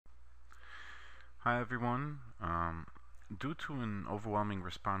Hi everyone. Due to an overwhelming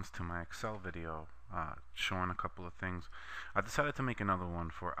response to my Excel video showing a couple of things, I decided to make another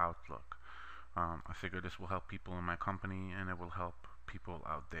one for Outlook. I figure this will help people in my company and it will help people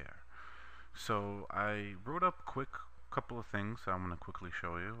out there. So I wrote up quick couple of things I'm going to quickly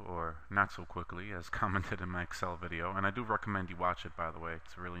show you, or not so quickly as commented in my Excel video, and I do recommend you watch it, by the way.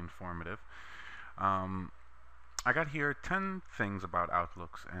 It's really informative. Um, I got here 10 things about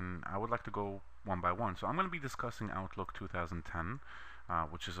Outlooks, and I would like to go one by one. So I'm going to be discussing Outlook 2010,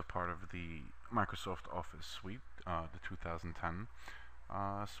 which is a part of the Microsoft Office suite, the 2010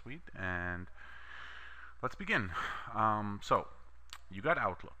 suite. And let's begin. So you got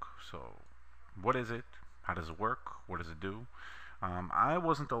Outlook. So what is it? How does it work? What does it do? I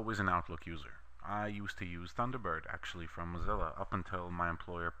wasn't always an Outlook user. I used to use Thunderbird actually from Mozilla up until my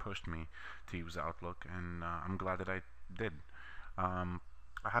employer pushed me to use Outlook, and I'm glad that I did. Um,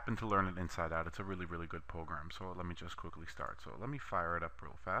 I happen to learn it inside out. It's a really, really good program. So let me just quickly start. So let me fire it up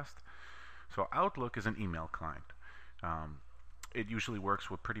real fast. So Outlook is an email client. Um, it usually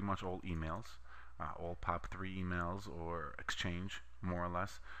works with pretty much all emails, all POP3 emails or Exchange, more or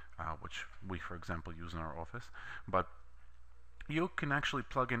less, which we, for example, use in our office. But you can actually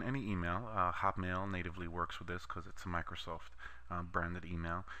plug in any email. Hotmail natively works with this because it's a Microsoft branded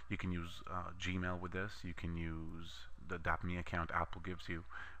email. You can use Gmail with this. You can use the .me account Apple gives you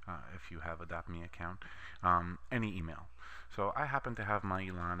if you have a .me account. Any email. So I happen to have my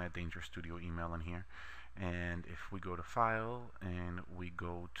Elon at Danger Studio email in here. And if we go to File and we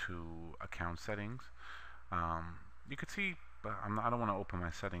go to Account Settings, you could see, but I don't want to open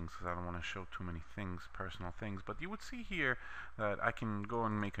my settings because I don't want to show too many things, personal things. But you would see here that I can go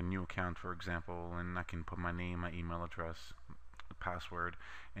and make a new account, for example, and I can put my name, my email address, password,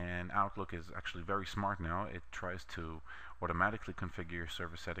 and Outlook is actually very smart now. It tries to automatically configure your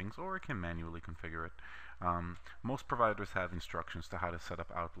server settings, or it can manually configure it. Most providers have instructions to how to set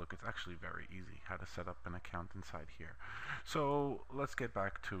up Outlook. It's actually very easy how to set up an account inside here. So let's get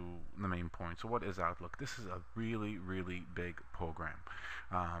back to the main point. So what is Outlook? This is a really, really big program.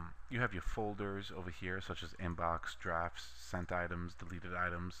 You have your folders over here, such as inbox, drafts, sent items, deleted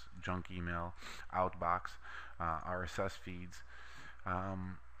items, junk email, outbox, RSS feeds,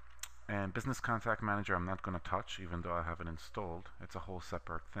 um, and Business Contact Manager I'm not going to touch, even though I have it installed. It's a whole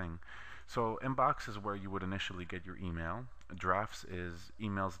separate thing. So inbox is where you would initially get your email. Drafts is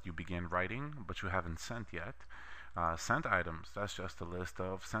emails that you began writing but you haven't sent yet. Sent items, that's just a list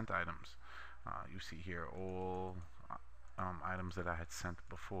of sent items. You see here all items that I had sent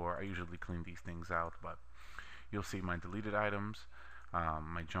before. I usually clean these things out, but you'll see my deleted items,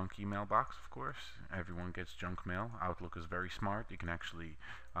 my junk email box, of course. Everyone gets junk mail. Outlook is very smart. You can actually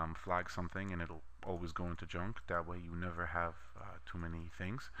flag something and it'll always go into junk. That way you never have too many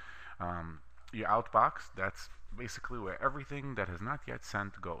things. Your outbox, that's basically where everything that has not yet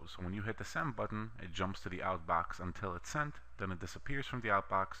sent goes. So when you hit the send button, it jumps to the outbox until it's sent, then it disappears from the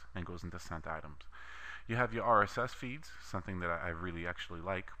outbox and goes into sent items. You have your RSS feeds, something that I really actually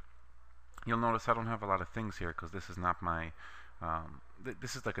like. You'll notice I don't have a lot of things here because this is not my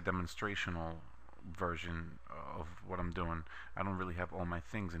this is like a demonstrational version of what I'm doing. I don't really have all my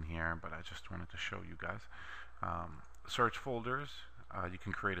things in here, but I just wanted to show you guys. Search folders, you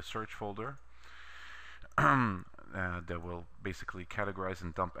can create a search folder that will basically categorize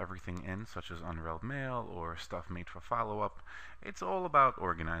and dump everything in, such as unread mail or stuff made for follow-up. It's all about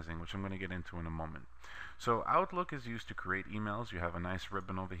organizing, which I'm going to get into in a moment. So Outlook is used to create emails. You have a nice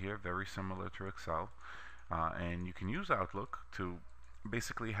ribbon over here, very similar to Excel. And you can use Outlook to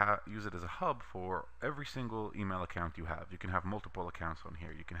basically use it as a hub for every single email account you have. You can have multiple accounts on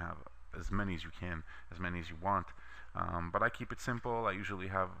here. You can have as many as you can, as many as you want. But I keep it simple. I usually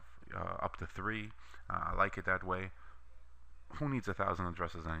have up to 3. I like it that way. Who needs 1,000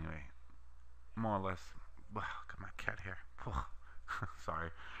 addresses anyway? More or less. Ugh, got my cat here. Sorry.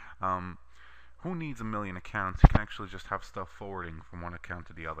 Who needs a million accounts? You can actually just have stuff forwarding from one account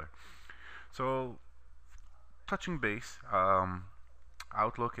to the other. So touching base,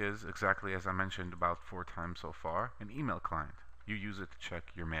 Outlook is, exactly as I mentioned about 4 times so far, an email client. You use it to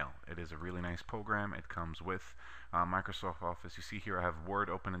check your mail. It is a really nice program. It comes with Microsoft Office. You see here I have Word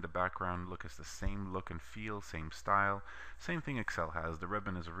open in the background. Look, it's the same look and feel, same style. Same thing Excel has. The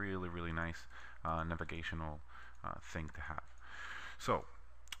ribbon is a really, really nice navigational thing to have. So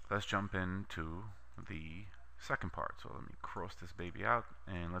let's jump into the second part. So let me cross this baby out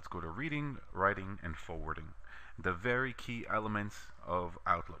and let's go to reading, writing, and forwarding. The very key elements of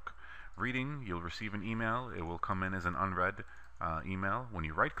Outlook. Reading, you'll receive an email. It will come in as an unread email. When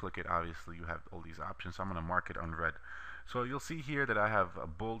you right click it, obviously you have all these options. So I'm going to mark it unread. So you'll see here that I have a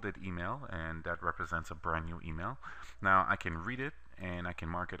bolded email, and that represents a brand new email. Now I can read it, and I can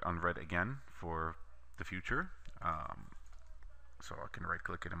mark it unread again for the future. So I can right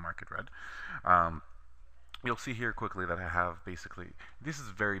click it and mark it red. Um, you'll see here quickly that I have basically, this is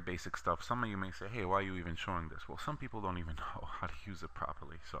very basic stuff. Some of you may say, hey, why are you even showing this? Well, some people don't even know how to use it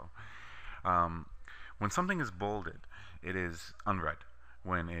properly. So um, when something is bolded, it is unread.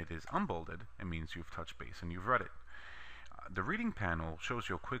 When it is unbolded, it means you've touched base and you've read it. The reading panel shows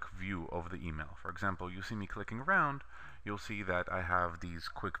you a quick view of the email. For example, you see me clicking around, you'll see that I have these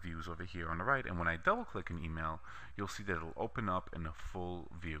quick views over here on the right, and when I double click an email, you'll see that it'll open up in a full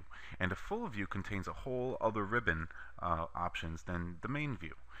view. And the full view contains a whole other ribbon options than the main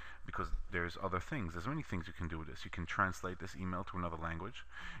view, because there's other things. There's many things you can do with this. You can translate this email to another language.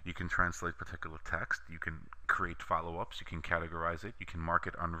 You can translate particular text. You can create follow-ups. You can categorize it. You can mark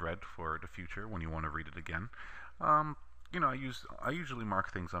it unread for the future when you want to read it again. I usually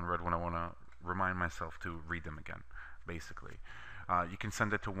mark things unread when I want to remind myself to read them again, basically. You can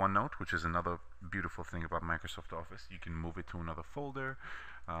send it to OneNote, which is another beautiful thing about Microsoft Office. You can move it to another folder.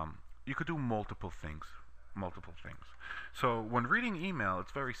 You could do multiple things. So when reading email,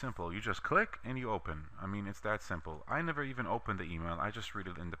 it's very simple. You just click and you open. I mean, it's that simple. I never even open the email. I just read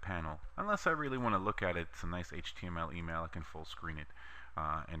it in the panel. Unless I really want to look at it, it's a nice HTML email. I can full screen it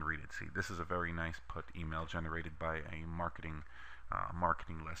and read it. See, this is a very nice put email generated by a marketing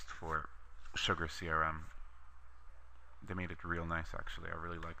list for Sugar CRM. They made it real nice, actually. I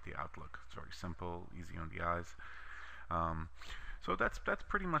really like the Outlook. It's very simple, easy on the eyes. So that's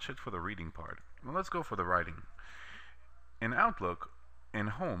pretty much it for the reading part. Well, let's go for the writing. In Outlook, in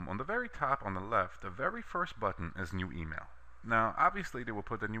Home, on the very top on the left, the very first button is New Email. Now, obviously, they will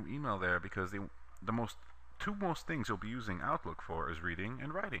put the new email there because the two most things you'll be using Outlook for is reading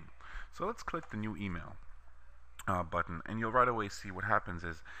and writing. So let's click the New Email button, and you'll right away see what happens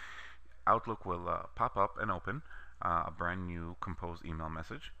is Outlook will pop up and open a brand new composed email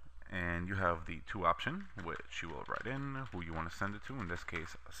message, and you have the two options, which you will write in who you want to send it to. In this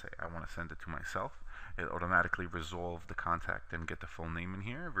case, say I want to send it to myself. It automatically resolve the contact and get the full name in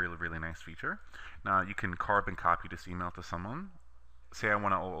here. Really, really nice feature. Now you can carbon copy this email to someone. Say I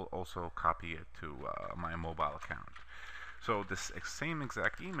want to also copy it to my mobile account. So this same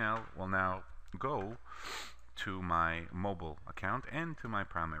exact email will now go to my mobile account and to my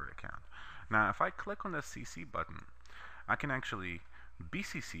primary account. Now if I click on the CC button, I can actually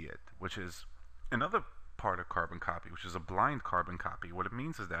BCC it, which is another part of carbon copy, which is a blind carbon copy. What it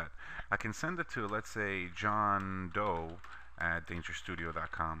means is that I can send it to, let's say, John Doe at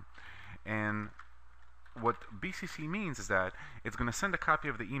dangerstudio.com, and what BCC means is that it's going to send a copy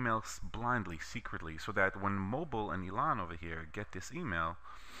of the email blindly, secretly, so that when Mobile and Elon over here get this email,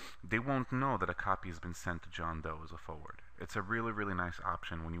 they won't know that a copy has been sent to John Doe as a forward. It's a really, really nice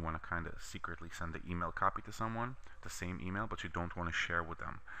option when you want to kind of secretly send the email copy to someone, the same email, but you don't want to share with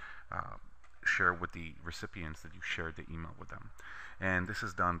them. Share with the recipients that you shared the email with them. And this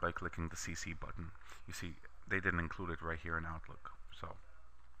is done by clicking the CC button. You see, they didn't include it right here in Outlook. So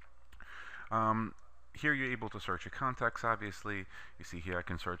here you're able to search your contacts, obviously. You see here I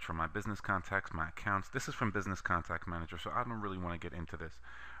can search for my business contacts, my accounts. This is from Business Contact Manager, so I don't really want to get into this.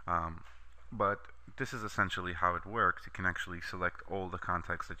 But this is essentially how it works. You can actually select all the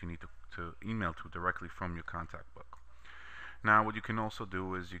contacts that you need to email to directly from your contact book. Now what you can also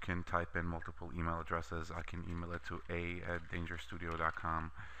do is you can type in multiple email addresses. I can email it to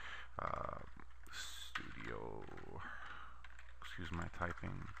a@dangerstudio.com. Excuse my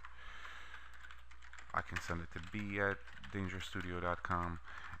typing. I can send it to b@dangerstudio.com,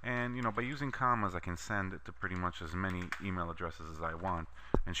 and by using commas I can send it to pretty much as many email addresses as I want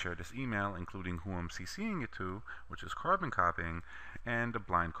and share this email, including who I'm CCing it to, which is carbon copying, and a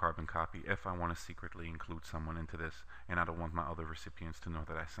blind carbon copy if I want to secretly include someone into this and I don't want my other recipients to know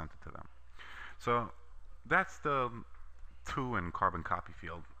that I sent it to them. So that's the to and carbon copy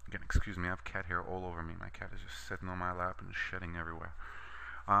field. Again, excuse me, I have cat hair all over me. My cat is just sitting on my lap and shedding everywhere.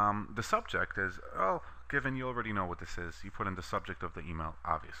 The subject is, given you already know what this is, you put in the subject of the email,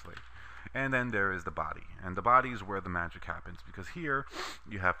 obviously. And then there is the body. And the body is where the magic happens, because here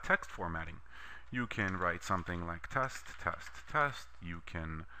you have text formatting. You can write something like test, test, test. You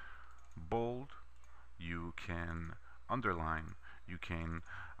can bold. You can underline. You can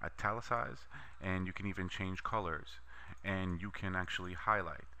italicize. And you can even change colors. And you can actually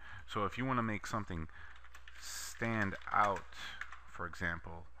highlight. So if you want to make something stand out, for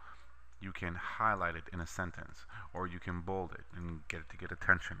example, you can highlight it in a sentence, or you can bold it and get it to get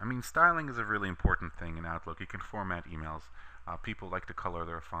attention. I mean, styling is a really important thing in Outlook. You can format emails. People like to color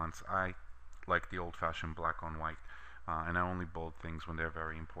their fonts. I like the old-fashioned black on white. and I only bold things when they're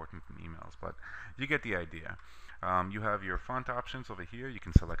very important in emails, but you get the idea. You have your font options over here. You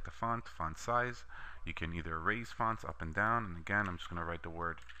can select the font size. You can either raise fonts up and down, and again, I'm just going to write the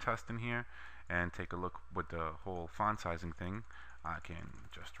word test in here and take a look with the whole font sizing thing. I can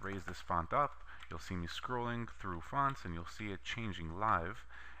just raise this font up. You'll see me scrolling through fonts, and you'll see it changing live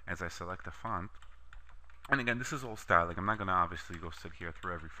as I select a font. And again, this is all styling. I'm not going to obviously go sit here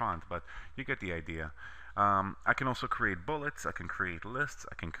through every font, but you get the idea. I can also create bullets, I can create lists,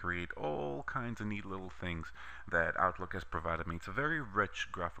 I can create all kinds of neat little things that Outlook has provided me. It's a very rich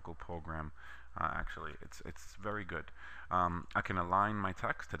graphical program. Actually, it's very good. I can align my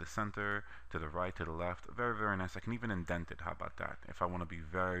text to the center, to the right, to the left. Very, very nice. I can even indent it. How about that? If I want to be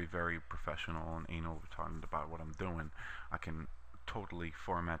very, very professional and anal retarded about what I'm doing, I can totally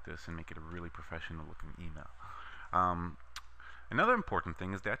format this and make it a really professional looking email. Another important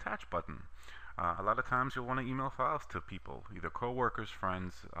thing is the attach button. A lot of times you'll want to email files to people, either co-workers,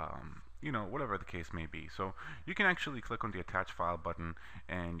 friends, whatever the case may be. So you can actually click on the attach file button,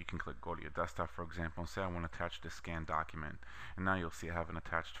 and you can go to your desktop, for example, and say I want to attach this scanned document. And now you'll see I have an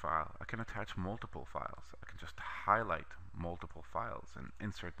attached file. I can attach multiple files. I can just highlight multiple files and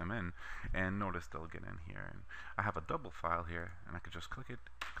insert them in, and notice they'll get in here. And I have a double file here, and I can just click it,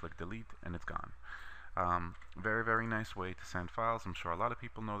 click delete, and it's gone. Very, very nice way to send files. I'm sure a lot of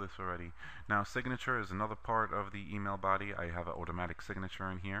people know this already. Now, signature is another part of the email body. I have an automatic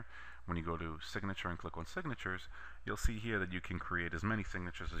signature in here. When you go to signature and click on signatures, you'll see here that you can create as many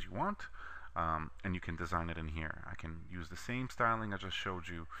signatures as you want, and you can design it in here. I can use the same styling I just showed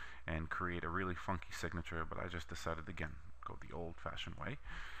you and create a really funky signature, but I just decided, again, go the old-fashioned way.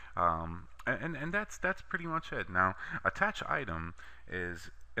 And that's pretty much it. Now, attach item is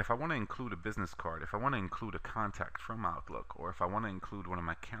if I want to include a business card, if I want to include a contact from Outlook, or if I want to include one of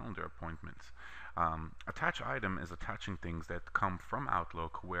my calendar appointments. Attach item is attaching things that come from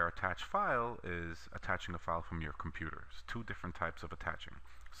Outlook, where attach file is attaching a file from your computer. It's two different types of attaching.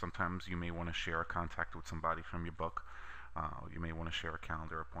 Sometimes you may want to share a contact with somebody from your book. You may want to share a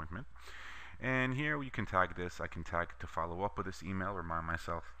calendar appointment. And here you can tag this. I can tag to follow up with this email, remind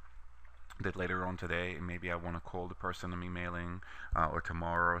myself that later on today, maybe I want to call the person I'm emailing, or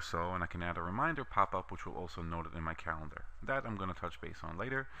tomorrow or so, and I can add a reminder pop-up, which will also note it in my calendar. That I'm going to touch base on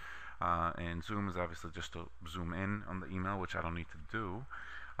later. And zoom is obviously just to zoom in on the email, which I don't need to do.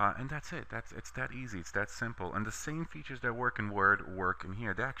 And that's it. It's that easy. It's that simple. And the same features that work in Word work in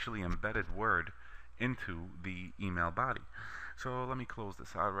here. They actually embedded Word into the email body. So let me close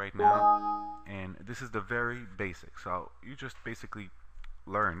this out right now. And this is the very basics. So you just basically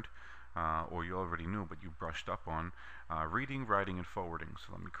learned, or you already knew, but you brushed up on reading, writing, and forwarding.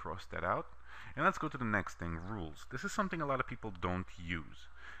 So let me cross that out. And let's go to the next thing, rules. This is something a lot of people don't use.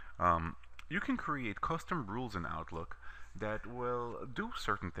 You can create custom rules in Outlook that will do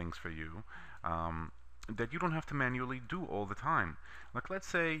certain things for you that you don't have to manually do all the time. Like, let's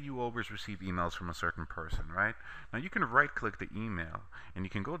say you always receive emails from a certain person, right? Now you can right-click the email, and you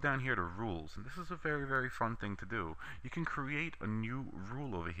can go down here to rules, and this is a very, very fun thing to do. You can create a new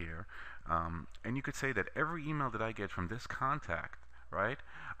rule over here, and you could say that every email that I get from this contact, right,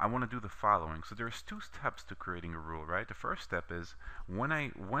 I want to do the following. So there's two steps to creating a rule, right? The first step is when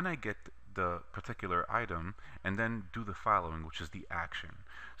I get the particular item, and then do the following, which is the action.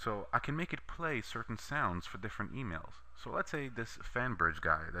 So I can make it play certain sounds for different emails. So let's say this Fanbridge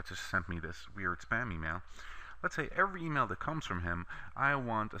guy that just sent me this weird spam email, let's say every email that comes from him, I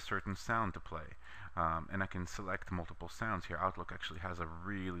want a certain sound to play. And I can select multiple sounds here. Outlook actually has a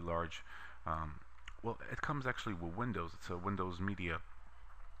really large, well, it comes actually with Windows. It's a Windows Media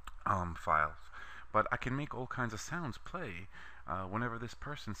files. But I can make all kinds of sounds play whenever this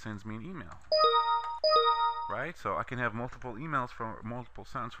person sends me an email. Right? So I can have multiple emails from multiple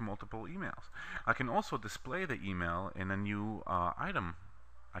sounds from multiple emails. I can also display the email in a new item.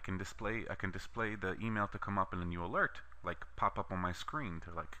 I can display the email to come up in a new alert, like pop up on my screen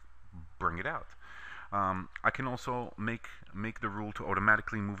to like bring it out. I can also make the rule to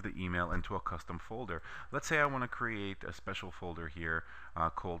automatically move the email into a custom folder. Let's say I want to create a special folder here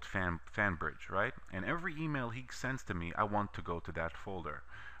called Fanbridge, right? And every email he sends to me, I want to go to that folder,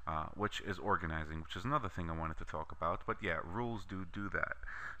 which is organizing, which is another thing I wanted to talk about. But yeah, rules do that.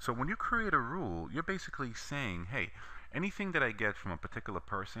 So when you create a rule, you're basically saying, hey, anything that I get from a particular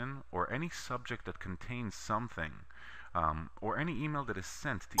person, or any subject that contains something, or any email that is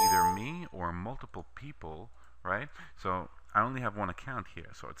sent to either me or multiple people, right? So I only have one account here,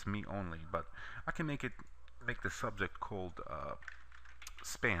 so it's me only, but I can make the subject called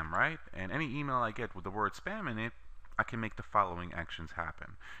spam, right? And any email I get with the word spam in it, I can make the following actions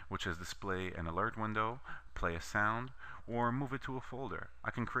happen, which is display an alert window, play a sound, or move it to a folder.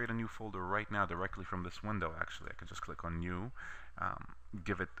 I can create a new folder right now directly from this window. Actually, I can just click on new,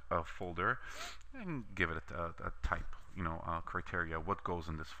 give it a folder, and give it a type, criteria, what goes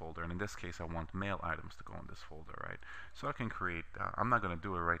in this folder. And in this case, I want mail items to go in this folder, right? So I can create, I'm not going to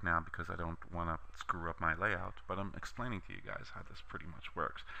do it right now because I don't want to screw up my layout, but I'm explaining to you guys how this pretty much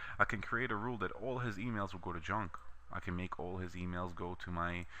works. I can create a rule that all his emails will go to junk. I can make all his emails go to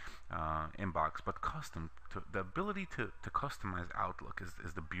my inbox, but the ability to customize Outlook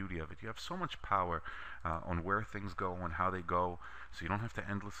is the beauty of it. You have so much power on where things go and how they go, so you don't have to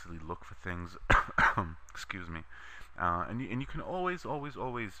endlessly look for things. Excuse me. And you can always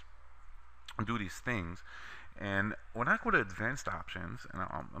do these things. And when I go to advanced options, and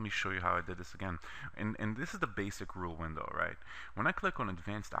let me show you how I did this again. And this is the basic rule window, right? When I click on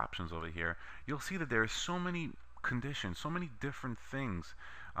advanced options over here, you'll see that there are so many conditions, so many different things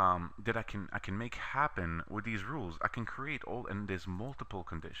that I can make happen with these rules. I can create and there's multiple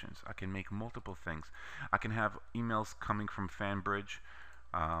conditions. I can make multiple things. I can have emails coming from FanBridge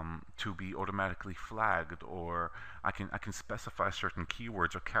to be automatically flagged, or I can specify certain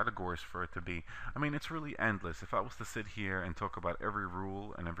keywords or categories for it to be. I mean, it's really endless. If I was to sit here and talk about every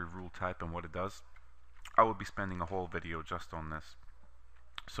rule and every rule type and what it does, I would be spending a whole video just on this.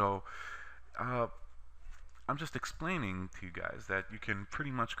 So I'm just explaining to you guys that you can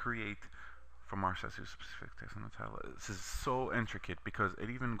pretty much create from RSS to specific text on the title. This is so intricate because it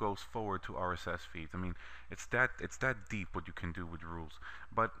even goes forward to RSS feeds. I mean, it's that deep what you can do with rules.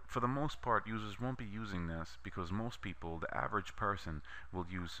 But for the most part, users won't be using this because most people, the average person, will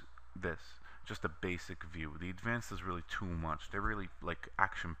use this. Just a basic view. The advanced is really too much. They're really like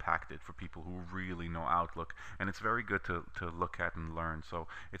action-packed for people who really know Outlook, and it's very good to look at and learn. So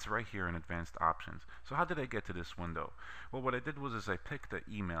it's right here in advanced options. So how did I get to this window? Well, what I did was I picked the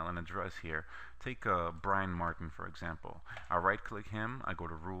email and address here. Take Brian Martin, for example. I right-click him, I go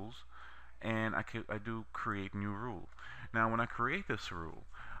to rules, and I do create new rule. Now when I create this rule,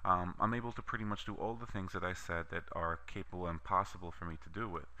 I'm able to pretty much do all the things that I said that are capable and possible for me to do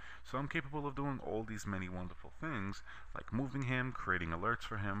with. So I'm capable of doing all these many wonderful things, like moving him, creating alerts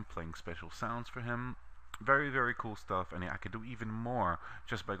for him, playing special sounds for him. Very, very cool stuff, and I could do even more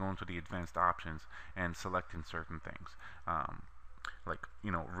just by going to the advanced options and selecting certain things. Like,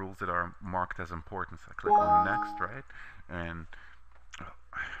 rules that are marked as important. So I click on next, right? And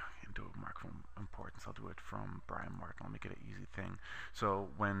do a mark from importance. I'll do it from Brian Martin. I'll make it an easy thing. So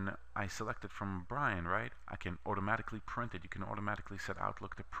when I select it from Brian, right, I can automatically print it. You can automatically set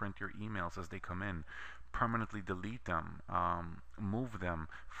Outlook to print your emails as they come in, permanently delete them, move them,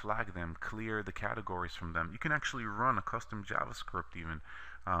 flag them, clear the categories from them. You can actually run a custom JavaScript even.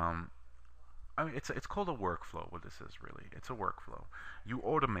 I mean, it's called a workflow. What this is really, it's a workflow. You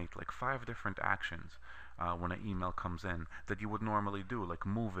automate like 5 different actions when an email comes in that you would normally do, like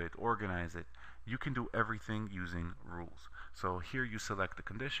move it, organize it. You can do everything using rules. So here you select the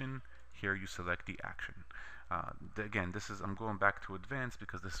condition, here you select the action. Again, I'm going back to advanced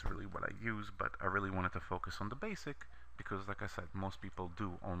because this is really what I use, but I really wanted to focus on the basic because, like I said, most people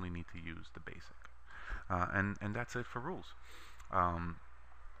do only need to use the basic. And that's it for rules.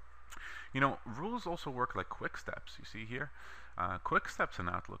 Rules also work like quick steps. You see here, quick steps in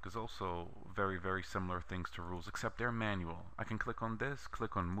Outlook is also very, very similar things to rules, except they're manual. I can click on this,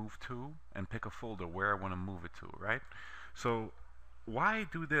 click on move to, and pick a folder where I want to move it to, right? So why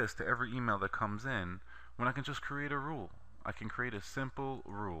do this to every email that comes in when I can just create a rule? I can create a simple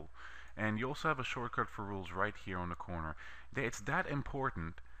rule. And you also have a shortcut for rules right here on the corner. It's that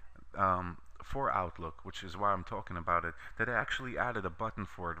important for Outlook, which is why I'm talking about it, that I actually added a button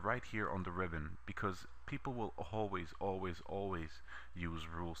for it right here on the ribbon, because people will always use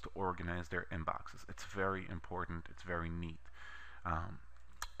rules to organize their inboxes. It's very important. It's very neat.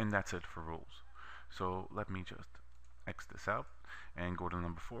 And that's it for rules. So let me just X this out and go to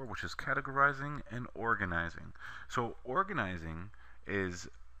number 4, which is categorizing and organizing. So organizing is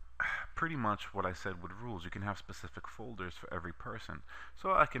pretty much what I said with rules. You can have specific folders for every person.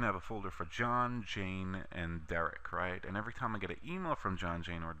 So I can have a folder for John, Jane, and Derek, right? And every time I get an email from John,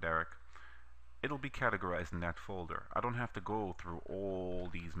 Jane, or Derek, it'll be categorized in that folder. I don't have to go through all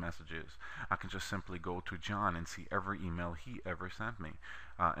these messages. I can just simply go to John and see every email he ever sent me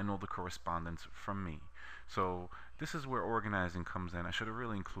and all the correspondence from me. So this is where organizing comes in. I should have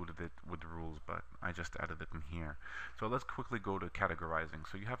really included it with the rules, but I just added it in here. So let's quickly go to categorizing.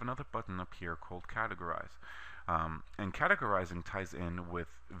 So you have another button up here called categorize. And categorizing ties in with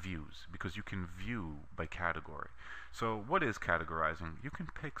views because you can view by category. So what is categorizing? You can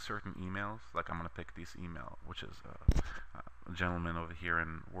pick certain emails, like I'm going to pick this email, which is a gentleman over here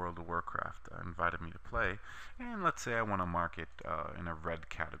in World of Warcraft invited me to play, and let's say I want to mark it in a red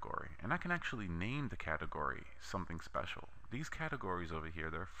category, and I can actually name the category something special. These categories over here,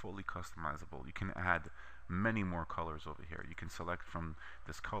 they're fully customizable. You can add many more colors over here. You can select from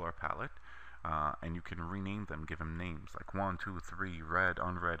this color palette, and you can rename them, give them names like 1, 2, 3, red,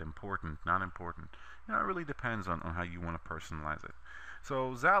 unread, important, not important. You know, it really depends on how you want to personalize it.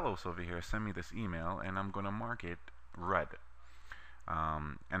 So Zalos over here sent me this email, and I'm going to mark it red.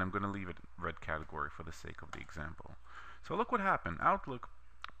 And I'm going to leave it red category for the sake of the example. So look what happened. Outlook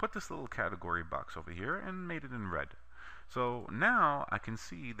put this little category box over here and made it in red. So now I can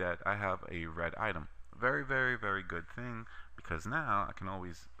see that I have a red item. Very, very, very good thing, because now I can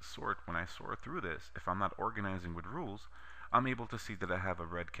always sort. When I sort through this, if I'm not organizing with rules, I'm able to see that I have a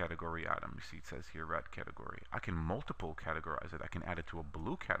red category item. You see it says here red category. I can multiple categorize it. I can add it to a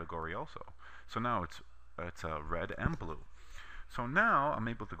blue category also. So now it's red and blue. So now I'm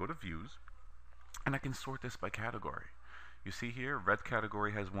able to go to views, and I can sort this by category. You see here, red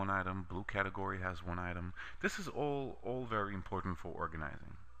category has one item, blue category has one item. This is all very important for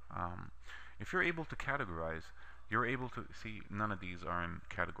organizing. If you're able to categorize, you're able to see none of these are in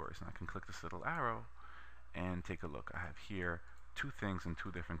categories. And I can click this little arrow and take a look. I have here two things in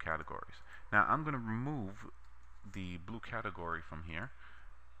two different categories. Now I'm going to remove the blue category from here,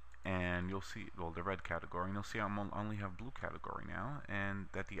 and you'll see, well, the red category, and you'll see I only have blue category now, and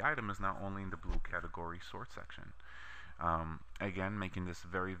that the item is now only in the blue category sort section. Again, making this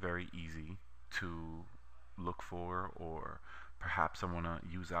very, very easy to look for, or perhaps I want to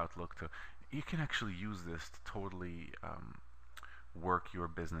use Outlook to, you can actually use this to totally work your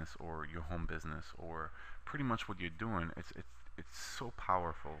business or your home business or pretty much what you're doing. It's so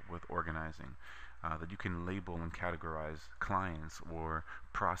powerful with organizing that you can label and categorize clients or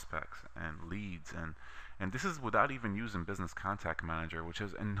prospects and leads, and this is without even using Business Contact Manager, which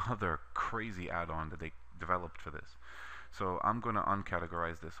is another crazy add-on that they developed for this. So I'm going to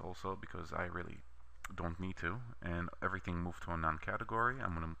uncategorize this also because I really don't need to, and everything moved to a non-category.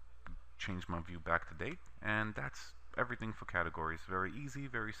 I'm going to change my view back to date, and that's everything for categories. Very easy,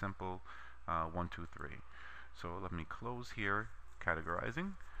 very simple. 1, 2, 3. So let me close here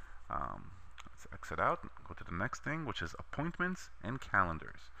categorizing. Let's exit out, go to the next thing, which is appointments and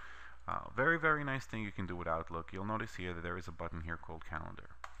calendars. Very, very nice thing you can do with Outlook. You'll notice here that there is a button here called calendar.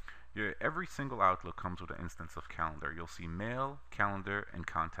 Every single Outlook comes with an instance of calendar. You'll see mail, calendar, and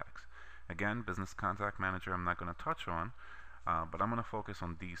contacts. Again, Business Contact Manager I'm not going to touch on, but I'm going to focus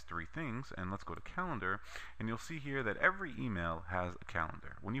on these three things, and let's go to calendar, and you'll see here that every email has a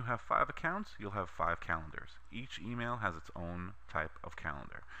calendar. When you have 5 accounts, you'll have 5 calendars. Each email has its own type of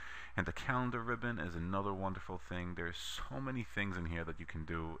calendar. And the calendar ribbon is another wonderful thing. There's so many things in here that you can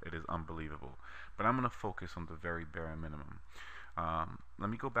do. It is unbelievable. But I'm going to focus on the very bare minimum. Let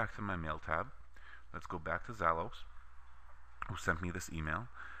me go back to my mail tab. Let's go back to Zalos, who sent me this email,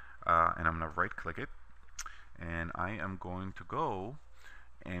 and I'm going to right click it, and I am going to go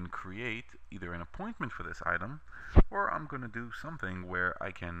and create either an appointment for this item, or I'm going to do something where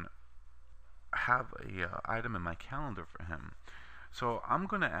I can have a item in my calendar for him. So I'm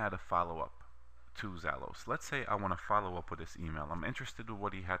going to add a follow-up to Zalos. Let's say I want to follow up with this email. I'm interested in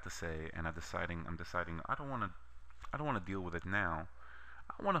what he had to say, and I'm deciding I don't want to deal with it now.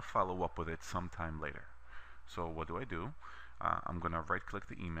 I want to follow up with it sometime later. So what do? I'm going to right click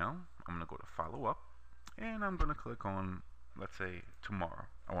the email. I'm going to go to follow up, and I'm going to click on, let's say, tomorrow.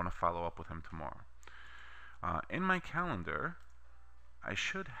 I want to follow up with him tomorrow. In my calendar, I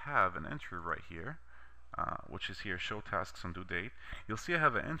should have an entry right here, which is here, show tasks on due date. You'll see I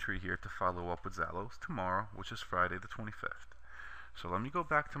have an entry here to follow up with Zalos tomorrow, which is Friday the 25th. So let me go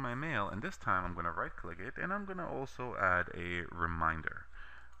back to my mail, and this time I'm going to right click it, and I'm going to also add a reminder.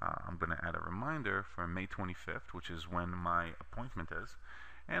 I'm going to add a reminder for May 25th, which is when my appointment is,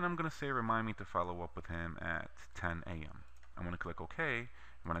 and I'm going to say remind me to follow up with him at 10 a.m. I'm going to click OK, and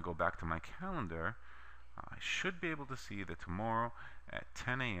when I go back to my calendar, I should be able to see that tomorrow at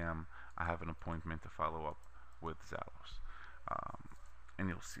 10 a.m. I have an appointment to follow up with Zalos. And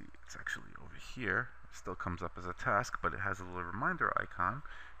you'll see it's actually over here. It still comes up as a task, but it has a little reminder icon.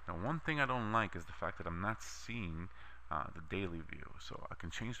 Now, one thing I don't like is the fact that I'm not seeing the daily view. So I can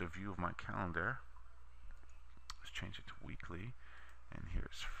change the view of my calendar. Let's change it to weekly. And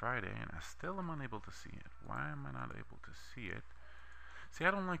here's Friday, and I still am unable to see it. Why am I not able to see it? See,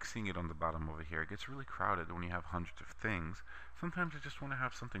 I don't like seeing it on the bottom over here. It gets really crowded when you have hundreds of things. Sometimes I just want to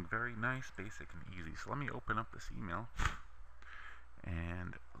have something very nice, basic, and easy. So let me open up this email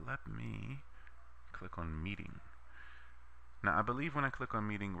and let me click on meeting. Now, I believe when I click on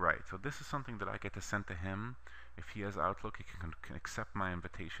meeting, right, so this is something that I get to send to him. If he has Outlook, he can accept my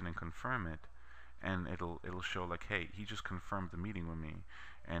invitation and confirm it, and it'll show like, hey, he just confirmed the meeting with me,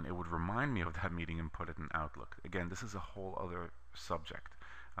 and it would remind me of that meeting and put it in Outlook. Again, this is a whole other subject,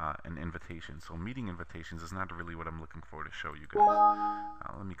 an invitation. So meeting invitations is not really what I'm looking for to show you guys.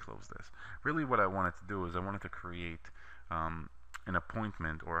 Let me close this. Really what I wanted to do is I wanted to create an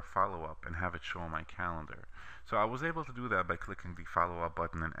appointment or a follow-up and have it show on my calendar. So I was able to do that by clicking the follow-up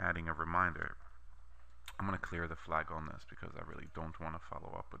button and adding a reminder. I'm going to clear the flag on this because I really don't want to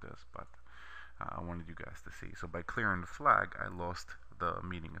follow up with this, but I wanted you guys to see. So by clearing the flag, I lost the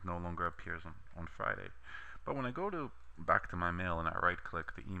meeting. It no longer appears on Friday. But when I go back to my mail and I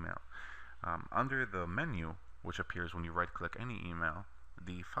right-click the email, under the menu, which appears when you right-click any email,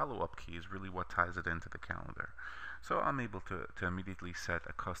 the follow-up key is really what ties it into the calendar. So I'm able to immediately set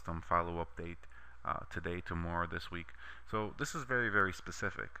a custom follow-up date today, tomorrow, this week. So this is very, very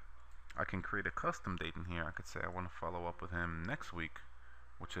specific. I can create a custom date in here. I could say I want to follow up with him next week,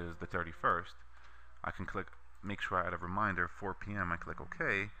 which is the 31st. I can click, make sure I add a reminder, 4 p.m. I click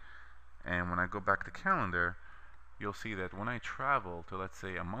OK. And when I go back to calendar, you'll see that when I travel to, let's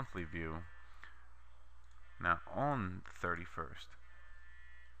say, a monthly view, now on the 31st,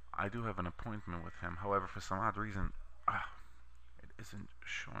 I do have an appointment with him. However, for some odd reason, it isn't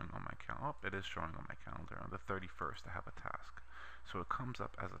showing on my calendar. Oh, it is showing on my calendar. On the 31st, I have a task. So it comes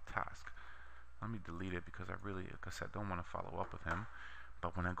up as a task. Let me delete it because I really, like I said, don't want to follow up with him.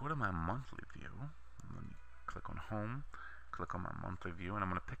 But when I go to my monthly view, let me click on home, click on my monthly view, and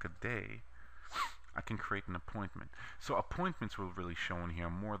I'm going to pick a day. I can create an appointment. So appointments will really show in here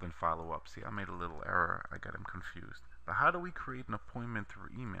more than follow-up. See, I made a little error. I got him confused. But how do we create an appointment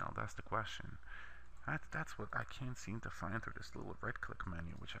through email? That's the question. That's what I can't seem to find through this little right-click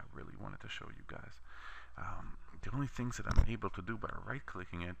menu, which I really wanted to show you guys. The only things that I'm able to do by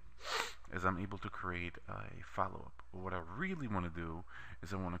right-clicking it is I'm able to create a follow-up. What I really want to do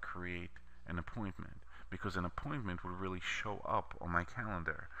is I want to create an appointment, because an appointment will really show up on my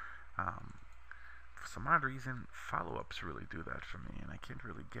calendar. For some odd reason, follow-ups really do that for me, and I can't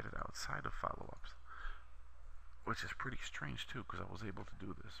really get it outside of follow-ups, which is pretty strange too, because I was able to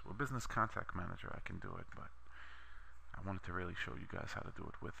do this. With Business Contact Manager, I can do it, but I wanted to really show you guys how to do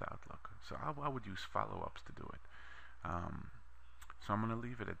it with Outlook. So I would use follow-ups to do it. So I'm going to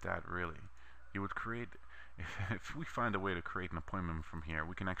leave it at that, really. You would create, if we find a way to create an appointment from here,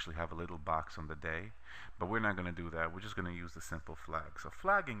 we can actually have a little box on the day, but we're not going to do that. We're just going to use the simple flag. So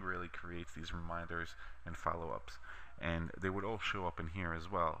flagging really creates these reminders and follow-ups, and they would all show up in here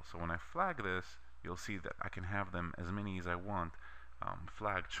as well. So when I flag this, you'll see that I can have them as many as I want,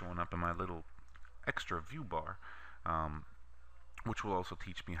 flagged, showing up in my little extra view bar, which will also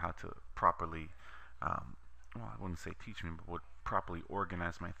teach me how to properly, well, I wouldn't say teach me, but would properly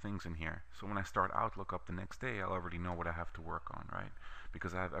organize my things in here. So when I start Outlook up the next day, I'll already know what I have to work on, right?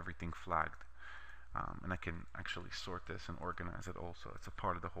 Because I have everything flagged. And I can actually sort this and organize it also. It's a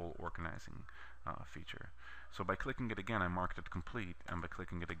part of the whole organizing feature. So by clicking it again, I marked it complete, and by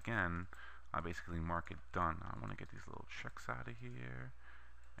clicking it again, I basically mark it done. I want to get these little checks out of here,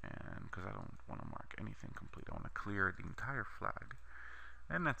 and because I don't want to mark anything complete, I want to clear the entire flag,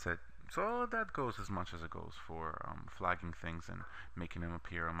 and that's it. So that goes as much as it goes for flagging things and making them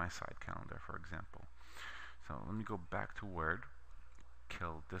appear on my side calendar, for example. So let me go back to Word,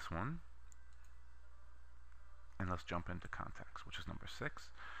 kill this one, and let's jump into contacts, which is number 6.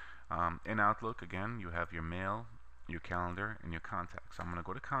 In Outlook, again, you have your mail, your calendar, and your contacts. I'm going to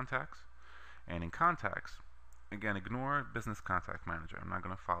go to contacts, and in contacts, again, ignore Business Contact Manager. I'm not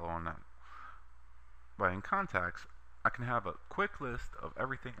going to follow on that. But in contacts, I can have a quick list of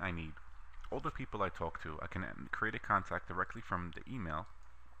everything I need. All the people I talk to, I can create a contact directly from the email,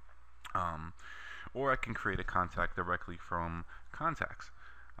 or I can create a contact directly from contacts.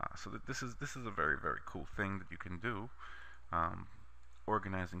 So that this is a very, very cool thing that you can do,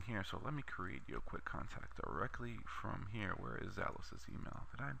 organizing here. So let me create you a quick contact directly from here. Where is Alice's email?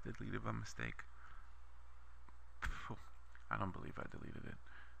 Did I delete it by mistake? I don't believe I deleted it.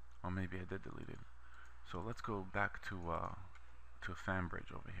 Or maybe I did delete it. So let's go back to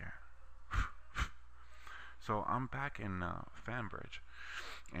Fanbridge over here. So I'm back in Fanbridge,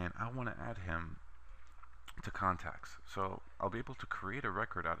 and I want to add him to contacts. So I'll be able to create a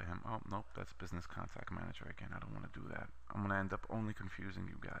record out of him. Oh, nope, that's Business Contact Manager again. I don't want to do that. I'm going to end up only confusing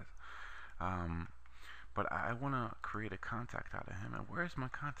you guys. but I want to create a contact out of him. And where's my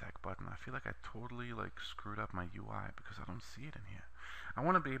contact button? I feel like I totally like screwed up my UI because I don't see it in here. I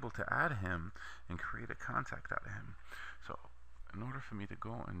want to be able to add him and create a contact out of him. So in order for me to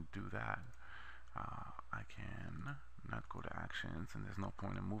go and do that, I can not go to actions, and there's no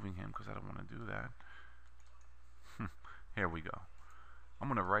point in moving him because I don't want to do that. Here we go. I'm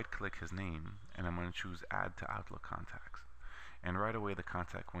going to right click his name and I'm going to choose add to Outlook contacts. And right away the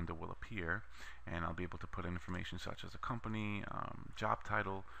contact window will appear, and I'll be able to put in information such as a company, job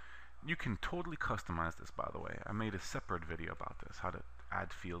title. You can totally customize this, by the way. I made a separate video about this, how to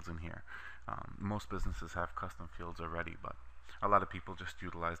add fields in here. Most businesses have custom fields already, but a lot of people just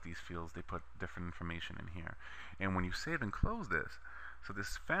utilize these fields. They put different information in here. And when you save and close this, so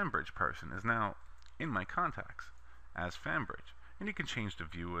this Fanbridge person is now in my contacts as Fanbridge. And you can change the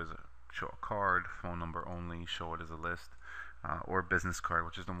view as a show a card, phone number only, show it as a list, or business card,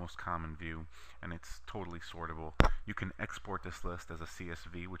 which is the most common view, and it's totally sortable. You can export this list as a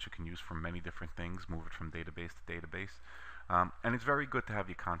CSV, which you can use for many different things, move it from database to database. And it's very good to have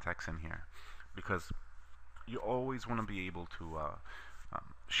your contacts in here because you always want to be able to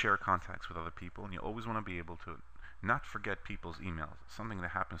share contacts with other people, and you always want to be able to not forget people's emails. Something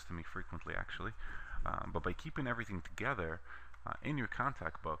that happens to me frequently, actually. But by keeping everything together in your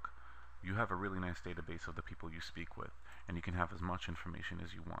contact book, you have a really nice database of the people you speak with, and you can have as much information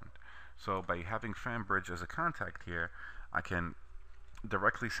as you want. So by having Fanbridge as a contact here, I can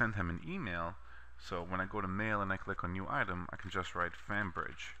directly send him an email. So when I go to mail and I click on new item, I can just write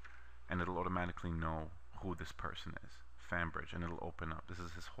Fanbridge, and it'll automatically know who this person is, Fanbridge, and it'll open up. This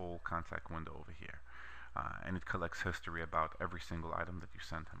is his whole contact window over here, and it collects history about every single item that you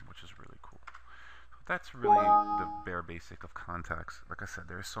sent him, which is really cool. That's really the bare basic of contacts. Like I said,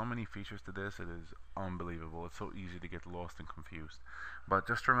 there are so many features to this, it is unbelievable. It's so easy to get lost and confused. But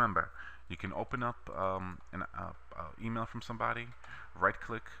just remember, you can open up an email from somebody, right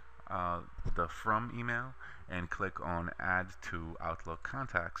click the from email, and click on add to Outlook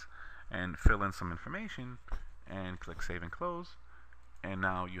contacts, and fill in some information, and click save and close, and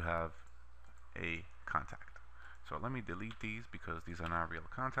now you have a contact. So let me delete these because these are not real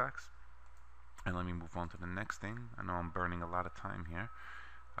contacts. And let me move on to the next thing. I know I'm burning a lot of time here.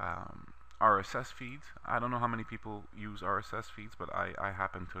 RSS feeds. I don't know how many people use RSS feeds, but I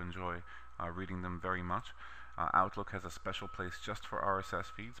happen to enjoy reading them very much. Outlook has a special place just for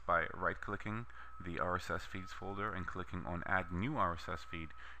RSS feeds. By right-clicking the RSS feeds folder and clicking on add new RSS feed,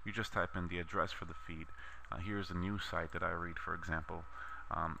 you just type in the address for the feed. Here's a news site that I read, for example,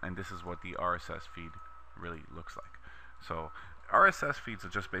 and this is what the RSS feed really looks like. So RSS feeds are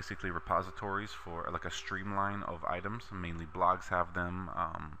just basically repositories for like a streamline of items. Mainly blogs have them.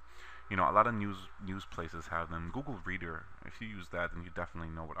 You know, a lot of news places have them. Google Reader, if you use that, then you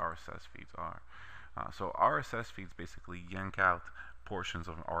definitely know what RSS feeds are. So RSS feeds basically yank out portions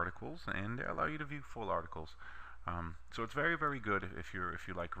of articles, and they allow you to view full articles. So it's very, very good if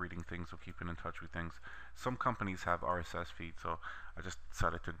you like reading things or keeping in touch with things. Some companies have RSS feeds, so I just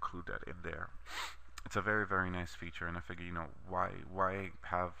decided to include that in there. It's a very, very nice feature, and I figure, you know, why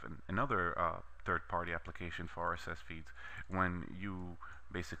have another third-party application for RSS feeds when you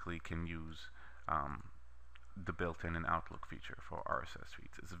basically can use the built-in and Outlook feature for RSS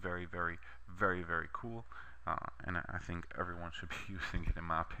feeds. It's very, very, very, very cool, and I think everyone should be using it. In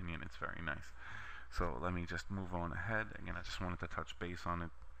my opinion, it's very nice. So let me just move on ahead. Again, I just wanted to touch base on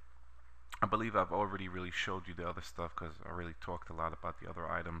it. I believe I've already really showed you the other stuff because I really talked a lot about the other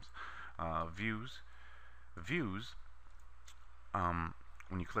items. Views,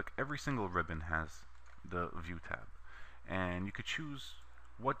 when you click, every single ribbon has the view tab, and you could choose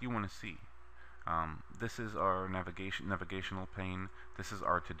what you want to see. This is our navigational pane, this is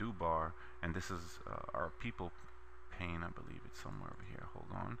our to-do bar, and this is our people pane. I believe it's somewhere over here.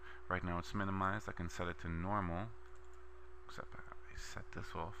 Hold on. Right now it's minimized. I can set it to normal, except I set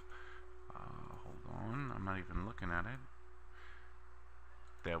this off. Hold on, I'm not even looking at it.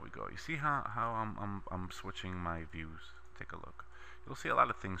 There we go. You see how I'm switching my views. Take a look. You'll see a lot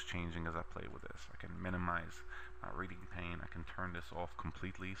of things changing as I play with this. I can minimize my reading pane. I can turn this off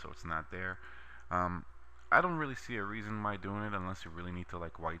completely so it's not there. I don't really see a reason why doing it unless you really need to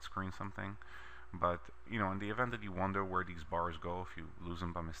like widescreen something. But you know, in the event that you wonder where these bars go if you lose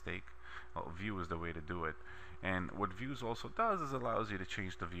them by mistake, well, view is the way to do it. And what views also does is allows you to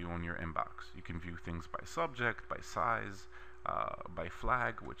change the view on your inbox. You can view things by subject, by size, by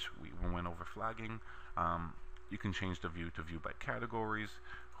flag, which we went over flagging. You can change the view to view by categories,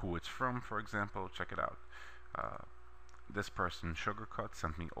 who it's from, for example. Check it out. This person, Sugarcut,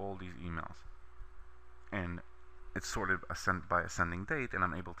 sent me all these emails, and it's sorted by ascending date, and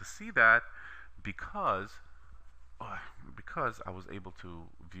I'm able to see that because uh, because I was able to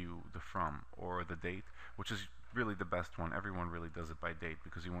view the from or the date, which is really the best one. Everyone really does it by date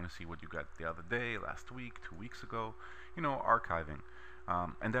because you want to see what you got the other day, last week, 2 weeks ago, archiving.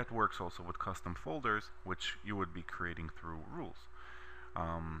 And that works also with custom folders, which you would be creating through rules.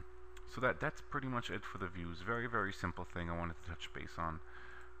 Um, so that's pretty much it for the views. Very, very simple thing I wanted to touch base on.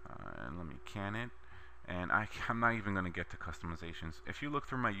 And let me can it. And I'm not even going to get to customizations. If you look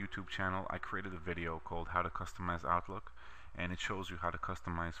through my YouTube channel, I created a video called How to Customize Outlook, and it shows you how to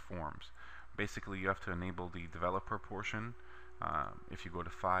customize forms. Basically, you have to enable the developer portion. If you go to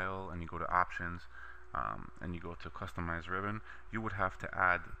File and you go to Options, and you go to Customize Ribbon, you would have to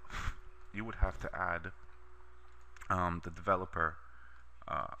add the developer.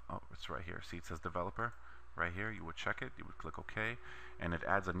 Oh, it's right here. See, it says developer right here. You would check it, you would click OK, and it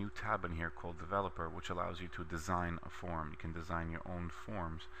adds a new tab in here called developer, which allows you to design a form. You can design your own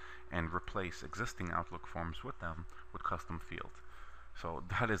forms and replace existing Outlook forms with them with custom fields. So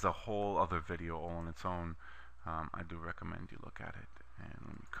that is a whole other video all on its own. I do recommend you look at it. And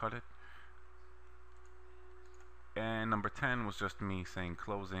let me cut it. And number 10 was just me saying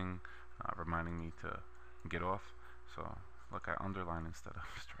closing, reminding me to get off. So look, I underline instead of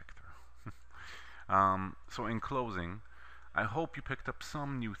strike through. So in closing, I hope you picked up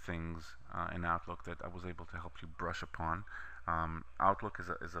some new things in Outlook that I was able to help you brush upon. Outlook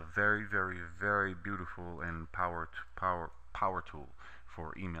is a very, very, very beautiful and power tool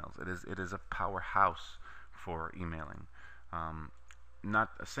for emails. It is a powerhouse for emailing.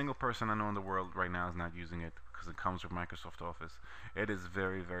 Not a single person I know in the world right now is not using it because it comes with Microsoft Office. It is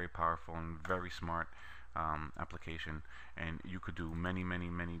very, very powerful and very smart application, and you could do many, many,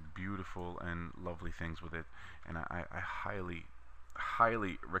 many beautiful and lovely things with it. And I highly,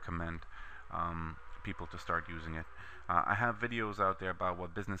 highly recommend people to start using it. I have videos out there about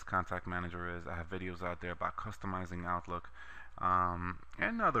what Business Contact Manager is. I have videos out there about customizing Outlook,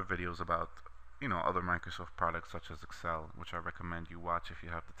 and other videos about other Microsoft products such as Excel, which I recommend you watch if you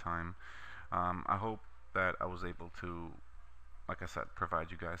have the time. I hope that I was able to, like I said,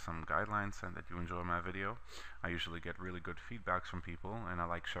 provide you guys some guidelines and that you enjoy my video. I usually get really good feedbacks from people, and I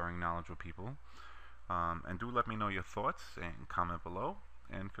like sharing knowledge with people. And do let me know your thoughts and comment below,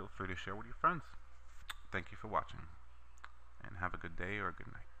 and feel free to share with your friends. Thank you for watching, and have a good day or a good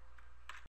night.